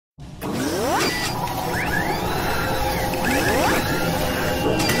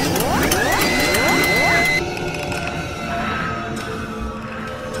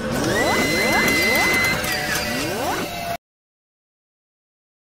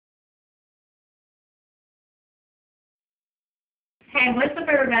Hey, what's up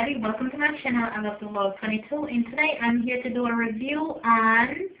everybody? Welcome to my channel. I love the World 22 and today I'm here to do a review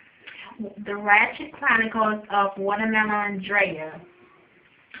on the Ratchet Chronicles of Watermelon Drea.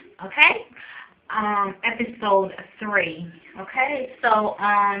 Okay? Episode 3. Okay, so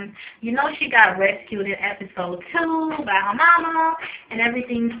you know she got rescued in episode 2 by her mama and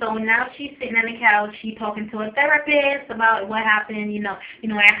everything. So now she's sitting on the couch, she's talking to a therapist about what happened, and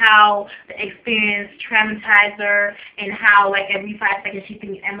how the experience traumatized her, and how like every 5 seconds she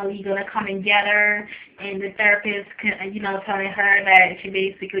thinks Emily gonna come and get her, and the therapist telling her that she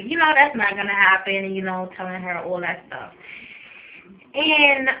basically that's not gonna happen, and telling her all that stuff.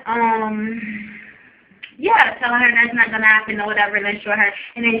 And yeah, telling her that's not gonna happen or whatever, and then show her,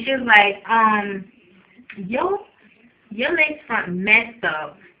 and then she was like, your legs front messed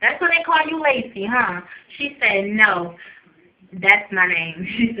up. That's what they call you, Lacey, huh? She said, no, that's my name.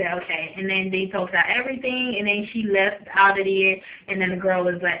 She said, okay. And then they talked about everything, and then she left out of there, and then the girl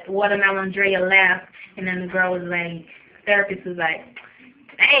was like, Watermelon Drea left, and then the girl was like, therapist was like,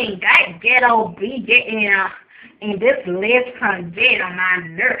 dang, that ghetto be getting and this lives from dead on my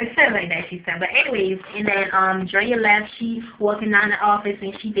nerves, something like that she said. But anyways, and then Drea left, she walking down the office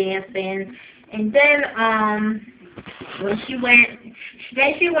and she dancing. And then when she went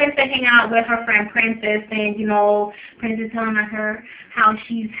to hang out with her friend Princess, and Princess telling her how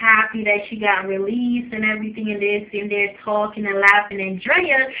she's happy that she got released and everything, and they're sitting there talking and laughing, and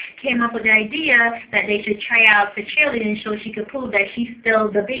Drea came up with the idea that they should try out for cheerleading so she could prove that she's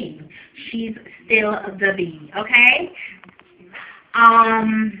still the bee. She's still the bee, okay?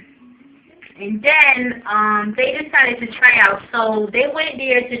 And then they decided to try out. So they went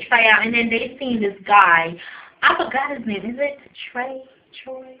there to try out, and then they seen this guy. I forgot his name. Is it Troy,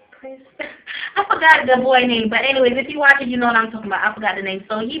 Chris? I forgot the boy name. But anyways, if you watch it, you know what I'm talking about. I forgot the name.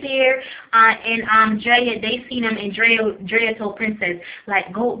 So he there, and Drea, they seen him, and Drea told Princess,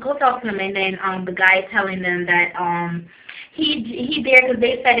 like, go talk to him. And then the guy telling them that he there because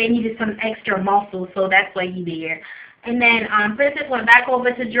they said they needed some extra muscle, so that's why he there. And then Princess went back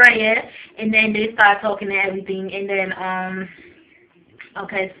over to Drea, and then they started talking and everything. And then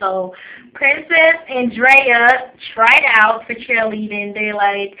okay, so Princess and Drea tried out for cheerleading. They're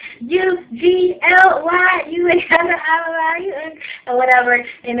like, U-G-L-Y, you ain't got to or whatever.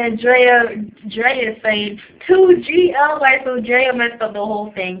 And then Drea saying 2-G-L-Y, so Drea messed up the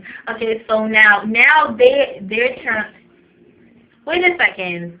whole thing. Okay, so now their turn. Wait a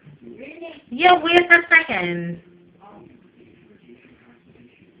second. Yeah, wait a second.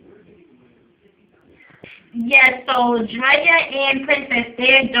 Yeah, so Drea and Princess,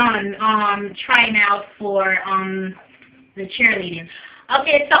 they're done trying out for the cheerleading.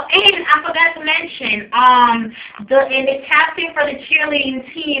 Okay, so and I forgot to mention the captain for the cheerleading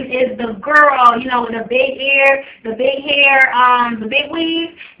team is the girl, with the big hair, the big weave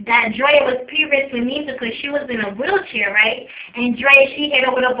that Drea was previously mean to because she was in a wheelchair, right? And Drea, she hit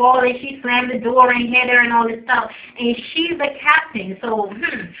her with a ball and she slammed the door and hit her and all this stuff. And she's the captain, so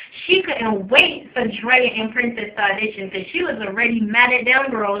she couldn't wait for Drea and Princess to audition because she was already mad at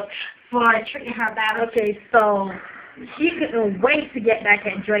them girls for treating her bad. Okay, so she couldn't wait to get back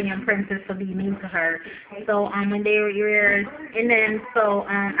at Drea and Princess for being mean to her. So when they were here, and then so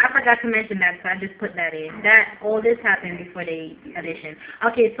I forgot to mention that, so I just put that in. That all this happened before they auditioned.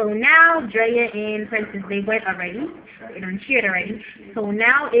 Okay, so now Drea and Princess, they went already. They done cheered already. So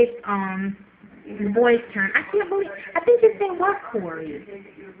now it's the boy's turn. I think his name was Corey.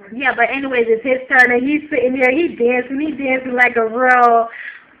 Yeah, but anyways, it's his turn, and he's sitting there, he's dancing like a real.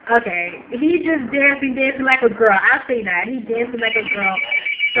 Okay, he just dancing like a girl. I'll say that. He dancing like a girl.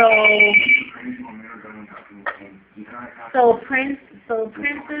 So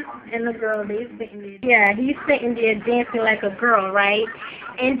Princess and the girl, they sitting there. Yeah, he's sitting there dancing like a girl, right?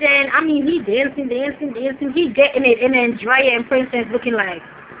 And then, he dancing, he getting it, and then Drea and Princess looking like,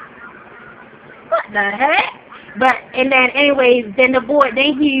 what the heck? But, and then anyways, then the boy,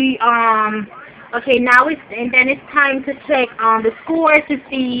 then he, okay, now it's time to check the scores to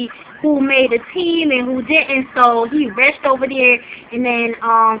see who made the team and who didn't. So he rushed over there, and then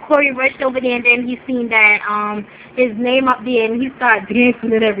Corey rushed over there, and then he seen that his name up there, and he started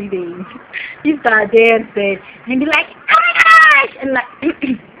dancing and everything. He started dancing and be like, oh my gosh, and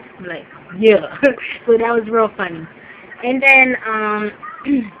like yeah. So that was real funny. And then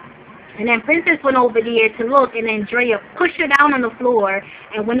and then Princess went over there to look, and then Drea pushed her down on the floor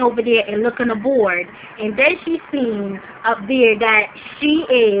and went over there and looked on the board. And then she seen up there that she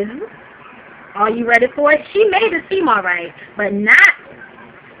is, are you ready for it? She made the team all right, but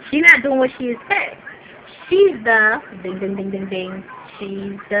she's not doing what she expects. She's the, ding, ding, ding, ding, ding,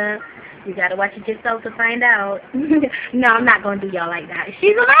 she's the You gotta watch it yourself to find out. No, I'm not gonna do y'all like that.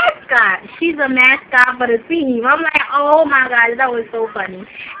 She's a mascot. She's a mascot for the team. I'm like, oh my god, that was so funny.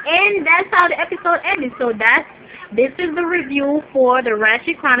 And that's how the episode ended. So this is the review for the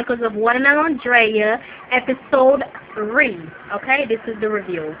Ratchet Chronicles of Watermelon Drea, episode 3. Okay, this is the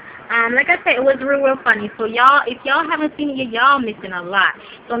review. Like I said, it was real funny. So y'all, if y'all haven't seen it yet, y'all missing a lot.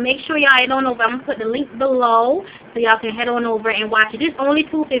 So make sure y'all head on over. I'm gonna put the link below so y'all can head on over and watch it. It's only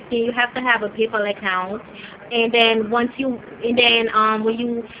 $2.50. You have to have a PayPal account, and then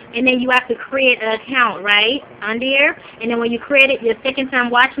you have to create an account right on there. And then when you create it, your second time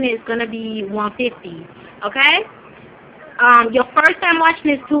watching it is gonna be $150. Okay. Your first time watching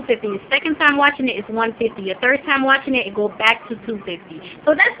it is $2.50. Your second time watching it is $150. Your third time watching it, it goes back to $2.50.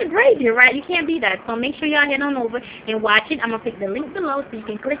 So that's the gravy, right? You can't beat that. So make sure y'all head on over and watch it. I'm gonna put the link below so you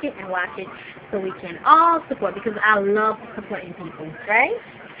can click it and watch it, so we can all support, because I love supporting people, right?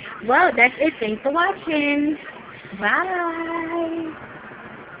 Well, that's it. Thanks for watching. Bye.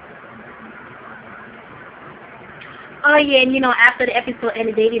 Oh yeah, and after the episode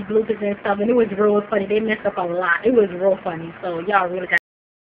ended, they did bloopers and stuff, and it was real funny. They messed up a lot. It was real funny. So y'all really got